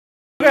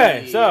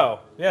Okay, so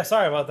yeah,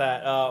 sorry about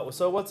that.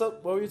 So what's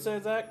up? What were you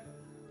saying, Zach?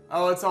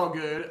 Oh, it's all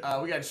good.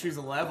 We gotta choose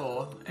a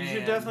level. You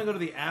should definitely go to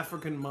the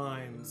African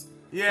mines.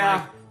 Yeah.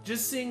 Like,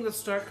 just seeing the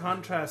stark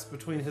contrast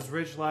between his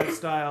rich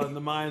lifestyle and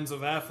the mines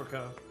of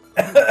Africa.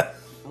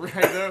 Right,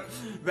 though.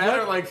 That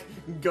or like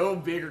go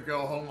big or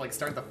go home, like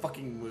start the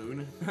fucking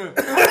moon. How are we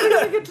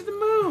gonna get to the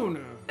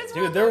moon?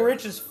 Dude, they're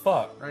rich as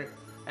fuck. Right,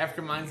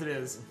 African mines it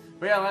is.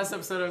 But yeah, last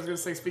episode I was gonna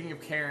say, speaking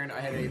of Karen,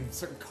 I had a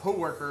certain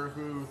coworker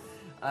who,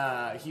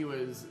 he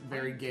was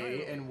very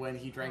gay, and when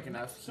he drank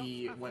enough,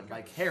 he went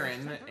by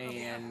Karen,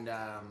 and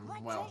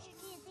well,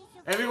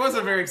 I mean, it was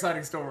a very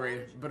exciting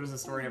story, but it was a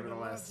story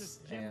nevertheless.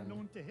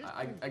 And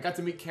I got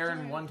to meet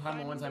Karen one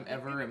time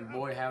ever, and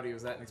boy howdy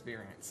was that an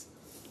experience.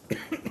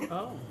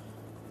 Oh.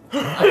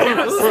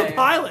 Who's The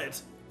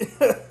pilot!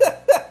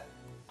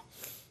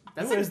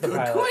 That's Who a is the good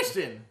pilot?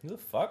 question. Who the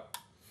fuck?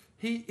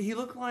 He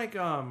looked like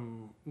the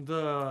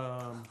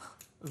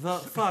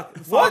fuck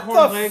What Foghorn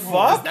the Leghorn.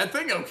 fuck? Is that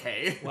thing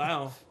okay?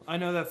 Wow, I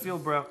know that feel,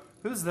 bro.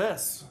 Who's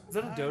this? Is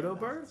that a dodo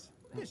bird?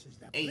 This is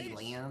the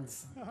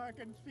Aliens. I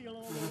can feel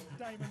all those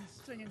diamonds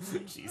singing to me.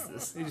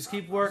 Jesus. You just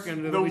keep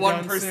working. The It'll be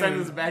done 1% soon.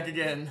 is back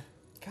again.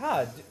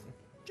 God,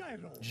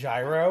 Gyro.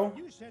 gyro.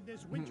 You said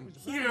this witch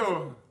was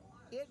Ew.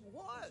 It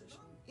was.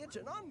 It's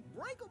an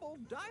unbreakable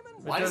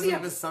diamond. Why does he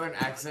have a southern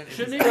accent?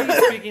 Shouldn't he be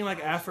speaking like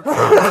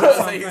Afrikaans or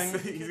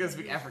something? He's gonna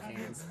speak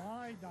Afrikaans.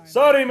 my diamond.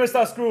 Sorry,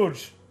 Mr.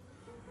 Scrooge.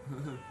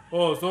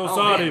 Oh, so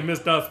sorry,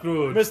 Mr.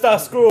 Scrooge. Mr.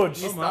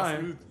 Scrooge. Oh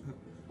my.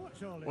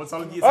 What's all this? What's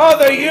all these? Oh,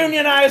 they're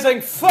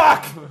unionizing.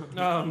 Fuck.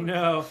 Oh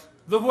no.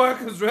 The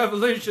workers'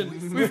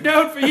 revolution. We've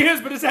known for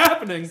years, but it's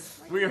happening.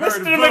 We heard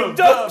Mr.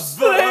 McDuck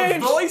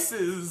strange.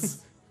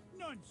 voices.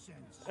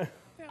 Nonsense.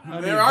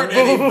 There aren't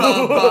any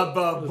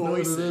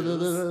voices. Say,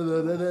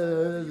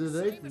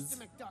 Mr.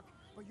 McDuck,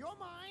 but your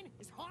mind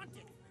is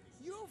haunted.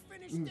 You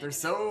finished They're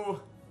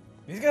so.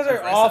 These guys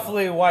are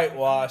awfully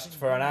whitewashed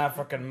for an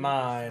African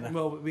mine.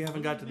 Well, we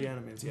haven't got to the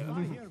enemies yet.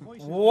 I hear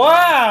voices.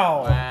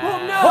 Wow.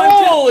 Well,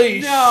 no, Holy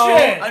no,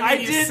 shit. I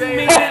you didn't say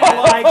mean that. it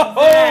like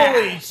that.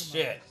 Holy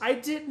shit. I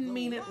didn't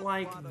mean it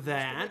like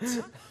that.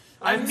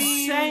 I I'm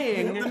mean,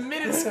 saying. the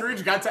minute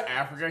Scrooge got to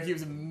Africa, he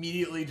was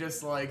immediately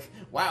just like,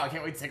 "Wow, I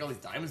can't wait to take all these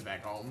diamonds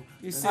back home."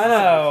 You see, I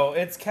know,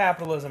 it's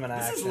capitalism in This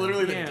action. is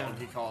literally the Yeah.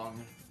 Donkey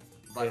Kong,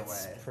 by the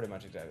It's way. pretty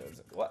much exactly what it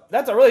is. What?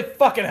 That's a really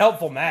fucking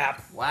helpful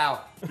map. Wow,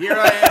 here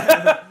I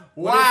am.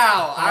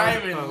 Wow,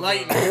 I'm Oh,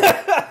 enlightened.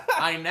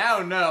 I now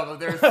know that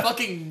there's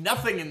fucking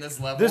nothing in this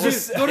level.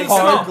 There's a go to the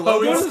except skull. a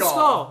glowing Go to the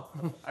skull.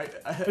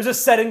 There's a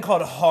setting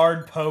called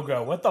Hard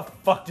Pogo. What the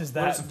fuck does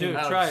that What do?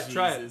 does it do? Try it,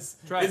 try it,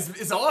 try it.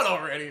 It's on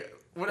already.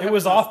 What It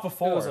was happened? off It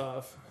before. was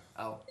off.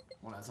 Oh,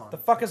 when I was on. The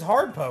fuck is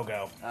Hard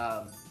Pogo?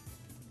 I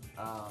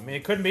Um, mean,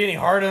 it couldn't be any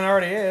harder than it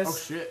already is. oh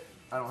shit,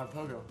 I don't have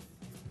pogo.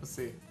 Let's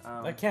see.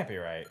 That can't be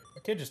right.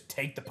 They could just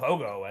take the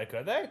Pogo away,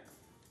 could they?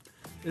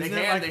 Isn't can,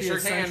 it like they the sure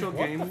can. essential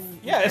What game?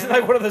 Yeah, isn't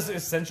that one of those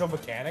essential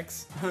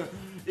mechanics?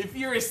 If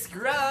you're a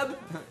scrub,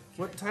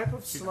 What type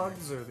of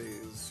slugs are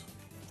these?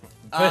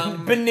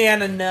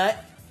 Banana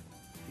nut.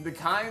 the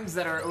kinds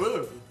that are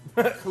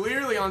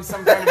clearly on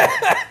some kind of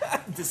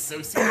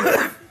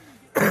dissociative.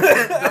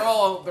 they're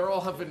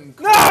all having.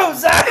 No,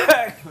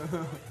 Zach!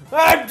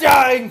 I'm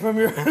dying from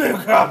your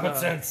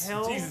incompetence.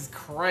 Hell, Jesus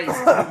Christ!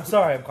 I'm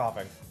sorry, I'm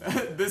coughing.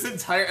 This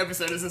entire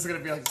episode is just gonna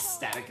be like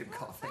static and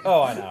coughing.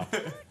 Oh, I know.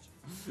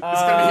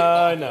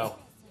 gonna be No.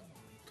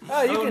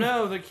 Oh, you oh can,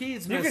 no, the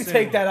key's you missing. can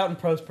take that out in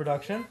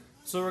post-production.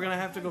 So we're gonna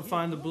have to go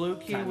find the blue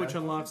key, Kinda. which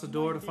unlocks the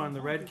door to find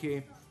the red key.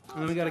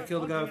 And then we gotta kill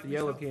the guy with the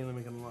yellow key, and then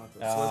we can unlock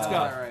this. So let's go.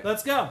 Alright.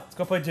 Let's go. Let's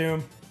go play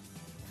Doom.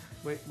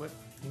 Wait, what?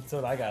 That's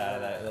what I got out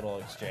of that little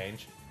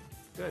exchange.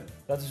 Good.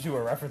 That's what you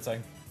were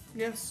referencing.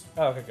 Yes.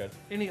 Oh, okay, good.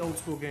 Any old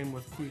school game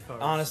with key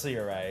cards. Honestly,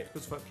 you're right.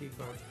 Let's fuck key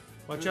cards.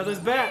 Watch out, there's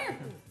bat.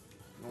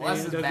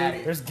 Unless it's And,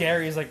 batty. There's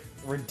Gary's like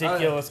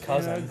ridiculous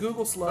cousin. Google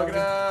Look slug. it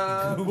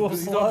up. Google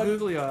He's all slug.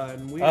 googly eyed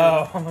and weird.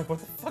 Oh, I'm like, what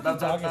the fuck are you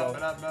talking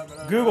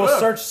about? Google Ugh.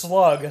 search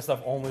slug. That's the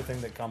only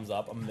thing that comes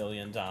up a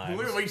million times.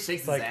 Look at the way he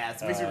shakes like, his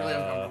ass. It makes me really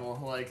uncomfortable.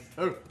 Like,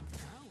 oh.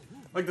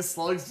 Like the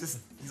slug's just,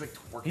 he's like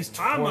twerking. He's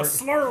I'm a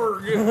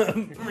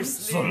slurg.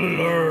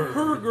 slur.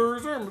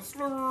 Burgers, I'm a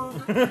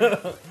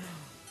slurg.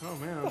 Oh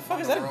man. What the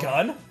fuck is that, a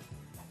gun?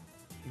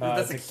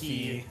 That's it's a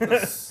key.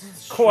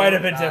 Quite a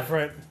bit God.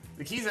 different.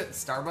 The key's at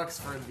Starbucks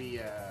for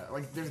the,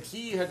 like, there's a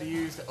key you had to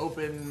use to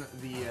open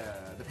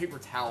the paper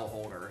towel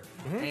holder.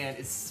 And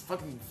it's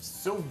fucking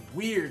so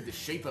weird, the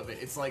shape of it.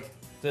 It's like,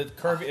 The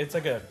curvy. It's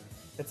like a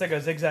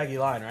zigzaggy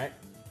line, right?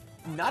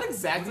 not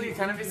exactly, it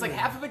kind of, it's like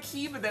half of a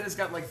key, but then it's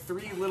got like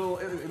three little,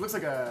 it looks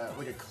like a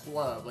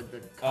club, like the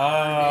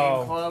card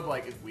game club,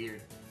 like, it's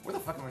weird. Where the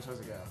fuck am I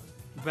supposed to go?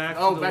 Back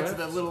Oh, to the back left.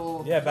 to the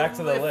little... Yeah, back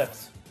to the lift.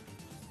 lips.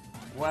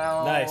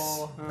 Well,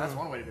 Nice. that's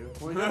one way to do it.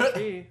 Where's that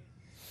key?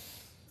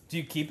 Do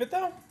you keep it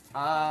though?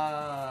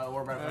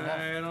 We're about to find out.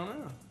 I don't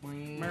know.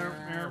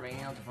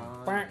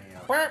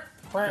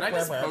 Can I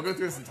just pogo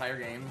through this entire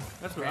game?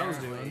 That's what I was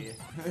doing.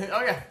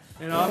 Oh yeah.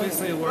 And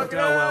obviously it worked Look it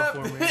out up.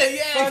 well for me.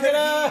 Yeah, Fuck it good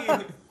up.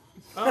 key.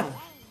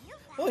 Oh.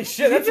 Holy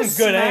shit, Did that's he some just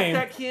good smack aim.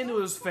 that key into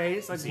his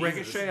face, like Jesus.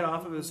 ricochet it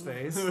off of his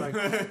face, like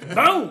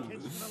boom.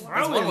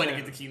 That's one way to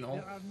get the key in the hole.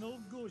 There are no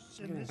ghosts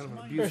in this Kind of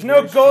mine. abuse There's no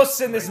relationship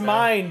ghosts in this right there.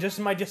 mine, just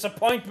my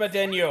disappointment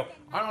in you.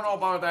 I don't know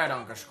about that,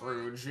 Uncle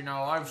Scrooge. You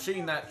know, I've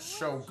seen that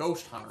show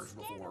Ghost Hunters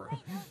before.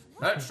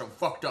 That's some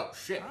fucked up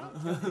shit. I'll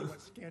tell you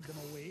what scared them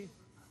away.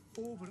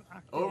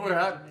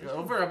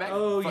 Overactive.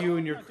 Oh, you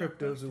and your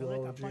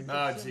cryptozoology.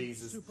 Oh,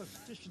 Jesus.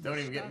 Don't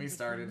even get me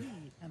started.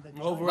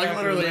 Overactive Like,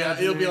 literally,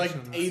 it'll be like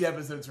imaginations. 8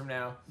 episodes from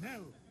now.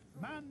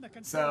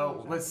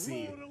 So, let's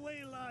see.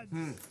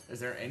 Is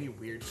there any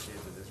weird shit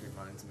that this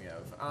reminds me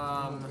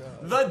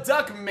of? The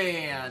Duck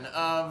Man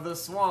of the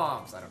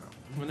Swamps. I don't know.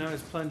 Well, now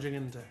he's plunging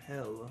into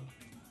hell.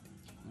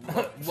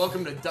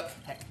 Welcome to Duck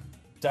Heck.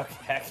 Duck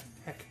heck.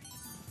 Heck.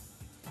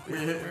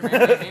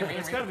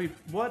 It's gotta be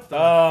what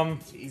the?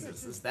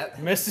 Jesus, is that...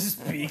 Mrs.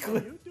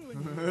 Beakley?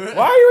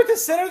 Why are you at the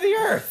center of the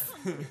earth?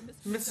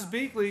 Mrs.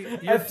 Beakley,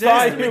 I you're thought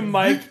dead. you,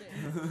 Mike.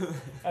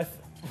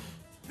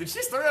 Did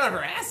she start out of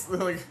her ass?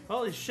 Like,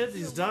 Holy shit,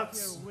 these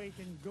ducks.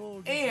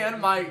 and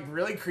my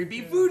really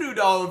creepy voodoo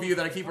doll of you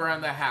that I keep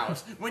around the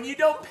house when you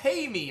don't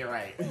pay me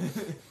right.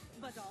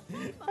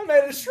 I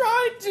made a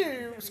shrine to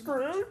you,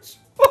 Scrooge.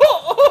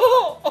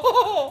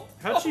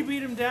 How'd she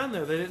beat him down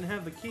there? They didn't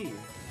have the key.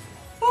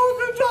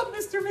 Oh, good job,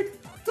 Mr.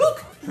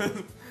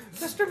 McDuck.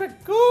 Mr.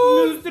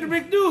 McGood. Mr.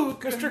 McDuke.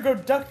 Mr. Go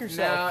duck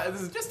yourself. Now,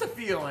 this is just a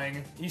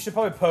feeling. You should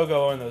probably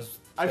pogo on those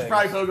I should things.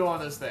 probably pogo on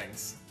those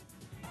things.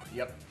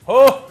 Yep.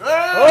 Oh!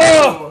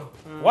 Oh!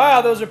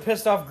 Wow, those are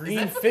pissed off green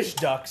that fish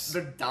ducks.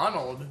 They're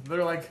Donald.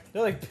 They're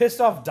like Pissed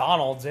off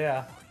Donalds,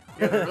 yeah.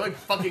 they're like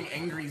fucking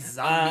angry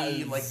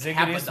zombie, like ziggity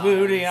Kappa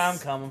booty, I'm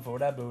Donalds. coming for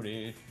that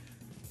booty.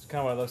 It's kind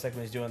of what it looks like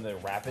when he's doing the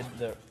rapid.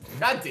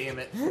 God damn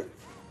it.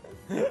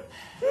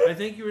 I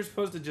think you were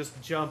supposed to just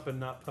jump and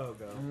not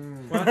pogo.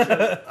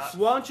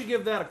 Why don't you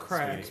give that a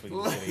crack? If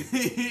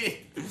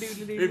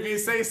you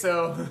say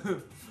so.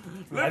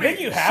 Let I me think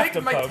you have shake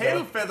to my pogo.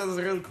 tail feathers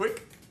real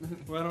quick.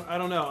 Well, I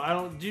don't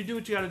know. You do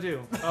what you gotta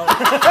do.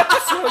 Oh.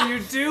 So you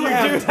do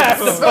have to Have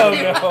to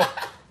pogo.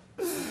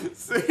 pogo.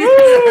 So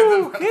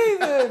Okay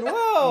then,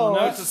 well.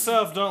 Note to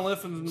self: don't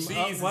listen.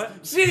 Jesus.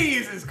 What?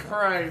 Jesus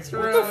Christ!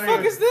 What Really? the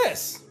fuck is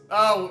this?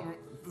 Oh,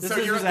 This so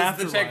is you're his this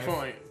is the afterlife.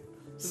 checkpoint.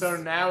 So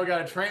now we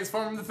gotta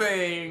transform the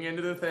thing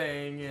into the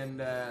thing,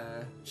 and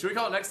should we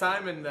call it next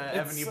time? And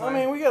Evan, you I play?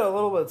 mean, we got a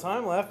little bit of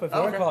time left, but if you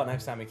want Okay. to call it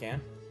next time, we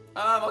can.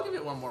 I'll give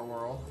it one more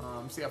whirl.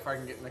 See how far I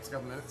can get in the next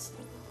couple minutes.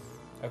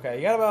 Okay,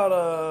 you got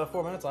about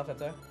 4 minutes left, I'd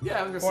say.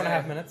 Yeah, I was gonna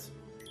 4.5 say. minutes.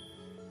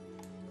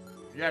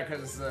 Yeah,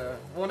 because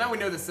well, now we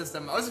know the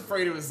system. I was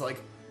afraid it was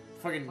like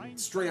fucking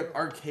straight up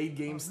arcade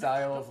game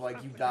style of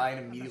like you die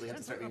and immediately have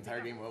to start the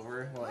entire game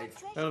over. Like,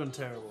 That would've been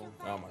terrible.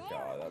 Oh my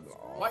god, that'd be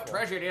awful. what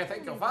treasure do you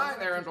think you'll find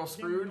there, Uncle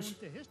Scrooge?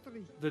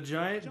 The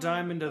giant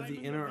diamond of the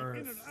inner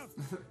earth.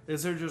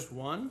 Is there just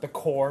one? The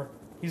core.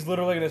 He's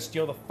literally gonna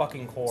steal the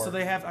fucking core. So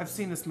they have. I've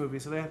seen this movie.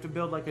 So they have to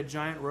build like a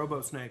giant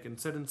robo snake and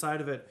sit inside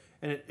of it,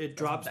 and it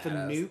drops the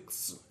badass.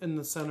 nukes in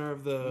the center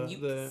of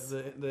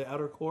the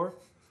outer core,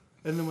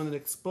 and then when it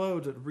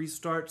explodes, it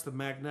restarts the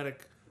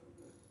magnetic.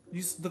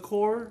 The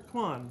core.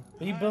 Come on.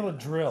 You build a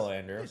drill,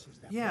 Andrew.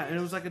 Yeah, and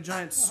it was like a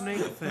giant snake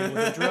thing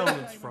with a drill in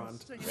its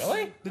front.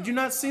 Really? Did you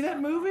not see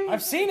that movie?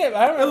 I've seen it.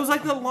 I don't know. It was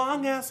like the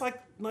long ass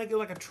like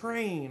a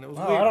train. It was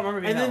Oh, weird. I don't remember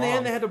being and then that in the end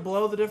long. they had to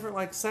blow the different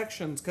like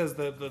sections because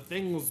the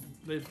thing was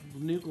the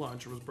nuke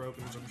launcher was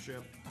broken or some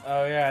shit.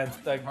 Oh yeah,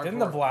 it's like, didn't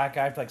the Hardcore. black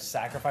guy like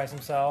sacrifice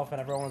himself,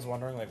 and everyone was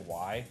wondering like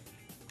why,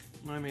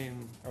 I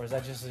mean, or was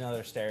that just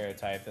another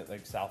stereotype that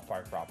like South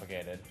Park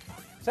propagated?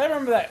 So I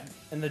remember that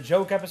in the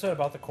joke episode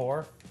about the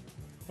core,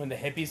 when the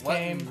hippies What?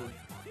 came.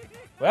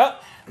 Well,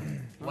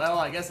 Well,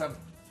 I guess I'm.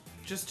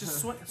 just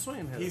swing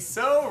and hit. He's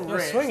so just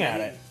rich. swing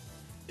at it.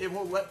 It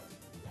won't let.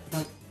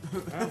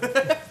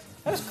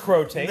 That's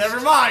crow taste. Never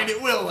mind.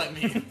 It will let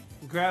me.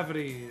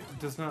 Gravity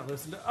does not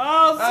listen to.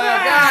 Oh, God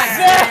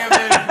Zach!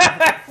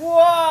 damn it,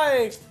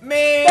 Why?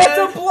 man!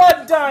 That's a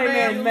blood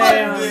diamond, Man,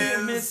 man. look at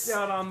You this. missed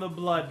out on the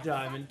blood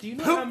diamond. Do you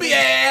know how Poopy many,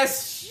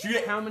 ass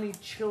shit. how many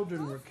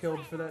children were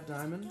killed for that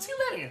diamond? Too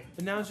many.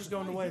 And now it's just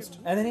going to waste.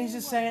 And then he's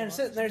just sitting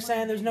there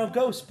saying there's no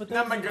ghost, but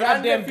Now there's my a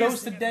goddamn grandnephew's-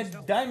 ghost of dead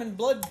diamond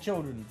blood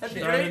children. Have the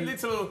Shit. great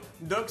little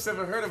ducks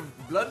ever heard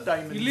of blood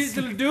diamonds?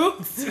 You little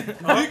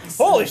dukes.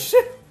 Holy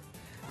shit!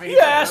 Man, You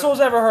assholes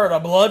ever heard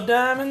of blood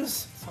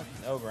diamonds? It's like,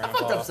 no, I grandpa.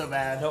 fucked up so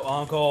bad. No,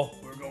 uncle.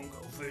 We're gonna go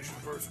fishing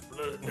for some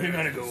blood. We're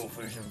gonna go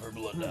fishing for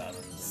blood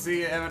diamonds.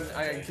 See, Evan,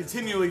 I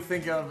continually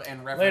think of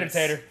and Later, reference.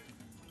 Tater.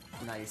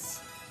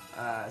 Nice.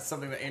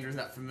 Something that Andrew's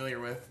not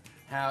familiar with.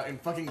 How in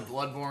fucking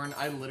Bloodborne,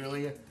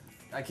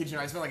 I kid you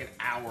not, I spent like an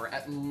hour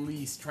at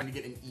least trying to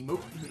get an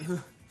emote.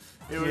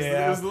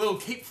 It was the little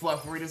cape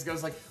fluff where he just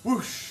goes like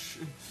whoosh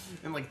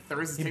and like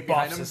throws his He cape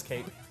behind buffs him. his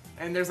cape.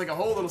 And there's like a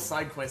whole little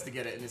side quest to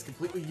get it, and it's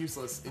completely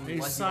useless A unless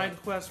you side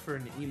want- quest for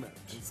an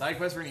emote. Side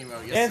quest for an emo,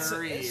 And yes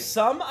sirree.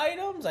 some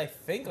items, I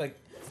think, like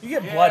You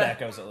get blood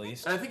echoes at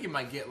least. And I think you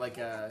might get like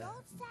a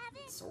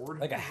sword.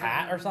 Like a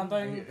hat or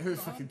something.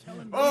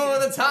 Oh,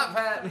 the top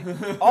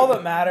hat! All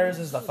that matters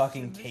is the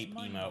fucking cape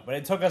emote, but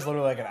it took us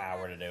literally like an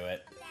hour to do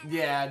it.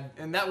 Yeah,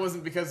 and that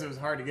wasn't because it was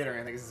hard to get or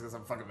anything, it's because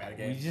I'm fucking bad at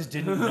We games. just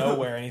didn't know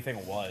where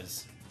anything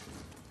was.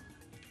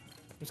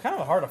 It was kind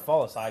of hard to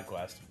follow side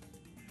quest.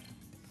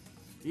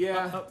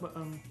 Yeah.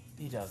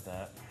 He does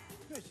that.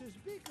 Mrs.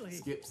 Beakley.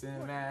 Skip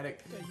cinematic.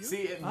 you-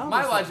 See, Oh,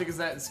 my so- logic is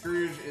that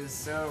Scrooge is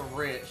so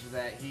rich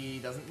that he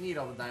doesn't need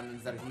all the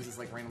diamonds that he's just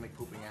like randomly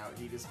pooping out.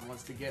 He just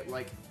wants to get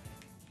like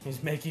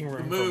He's making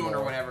room the for moon more.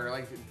 or whatever.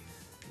 Like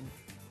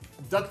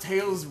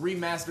Ducktales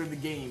remastered the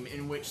game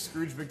in which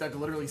Scrooge McDuck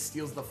literally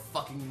steals the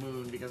fucking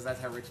moon because that's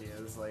how rich he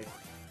is. Like,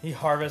 He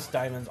harvests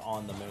diamonds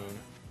on the moon.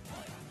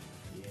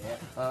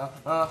 yeah.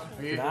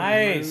 Yeah.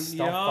 Nice.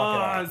 Don't fuck it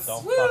up. Yes.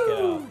 Don't fuck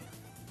it up.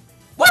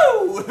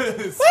 Woo!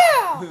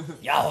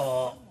 Yeah.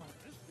 All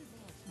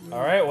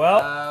right.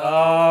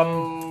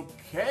 Well,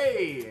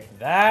 Okay.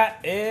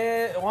 that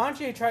is. Why don't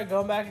you try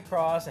going back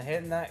across and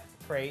hitting that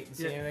crate and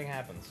see if Yeah. anything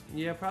happens?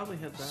 Yeah, probably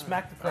hit that.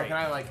 Smack the Oh, crate. can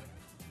I like?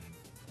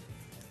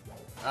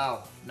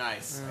 Oh,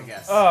 nice. I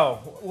guess.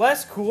 Oh,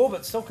 less cool,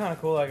 but still kind of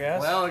cool, I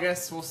guess. Well, I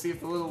guess we'll see if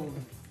the little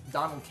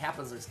Donald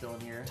Kappas are still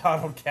in here.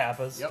 Donald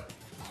Kappas. Yep.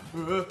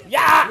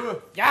 Yeah.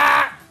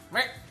 Yeah.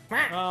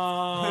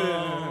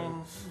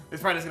 Oh.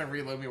 It's probably just gonna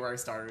reload me where I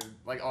started,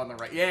 like on the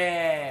right.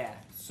 Yeah.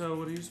 So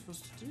what are you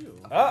supposed to do?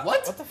 What?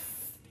 What the?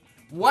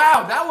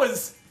 Wow,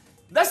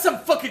 that's some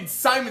fucking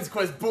Simon's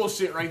Quest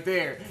bullshit right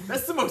there.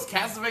 That's the most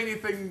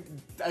Castlevania thing,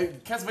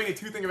 Castlevania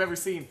 2 thing I've ever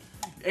seen.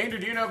 Andrew,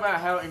 do you know about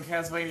how in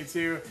Castlevania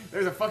 2,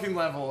 there's a fucking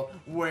level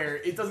where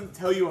it doesn't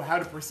tell you how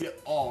to proceed at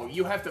all.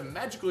 You have to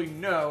magically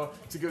know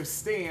to go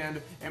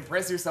stand and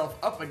press yourself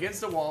up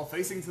against a wall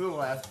facing to the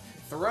left,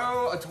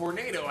 throw a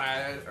tornado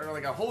at it, or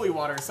like a holy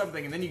water or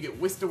something, and then you get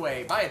whisked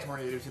away by a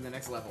tornado to the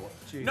next level.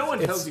 No one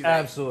tells It's you that.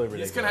 absolutely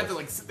You're just gonna have to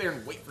ridiculous. like sit there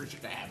and wait for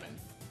shit to happen.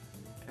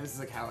 And this is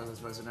like how I was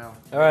supposed to know.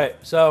 All right.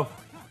 So.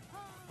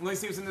 Let me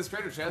see what's in this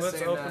treasure chest. Let's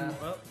and, open.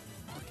 Well,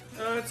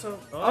 it's open.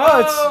 Oh,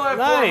 it's I have 4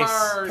 nice.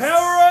 hearts.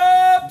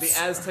 Power ups.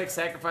 The Aztec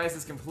sacrifice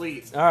is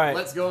complete. All right.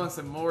 Let's go on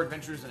some more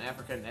adventures in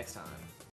Africa next time.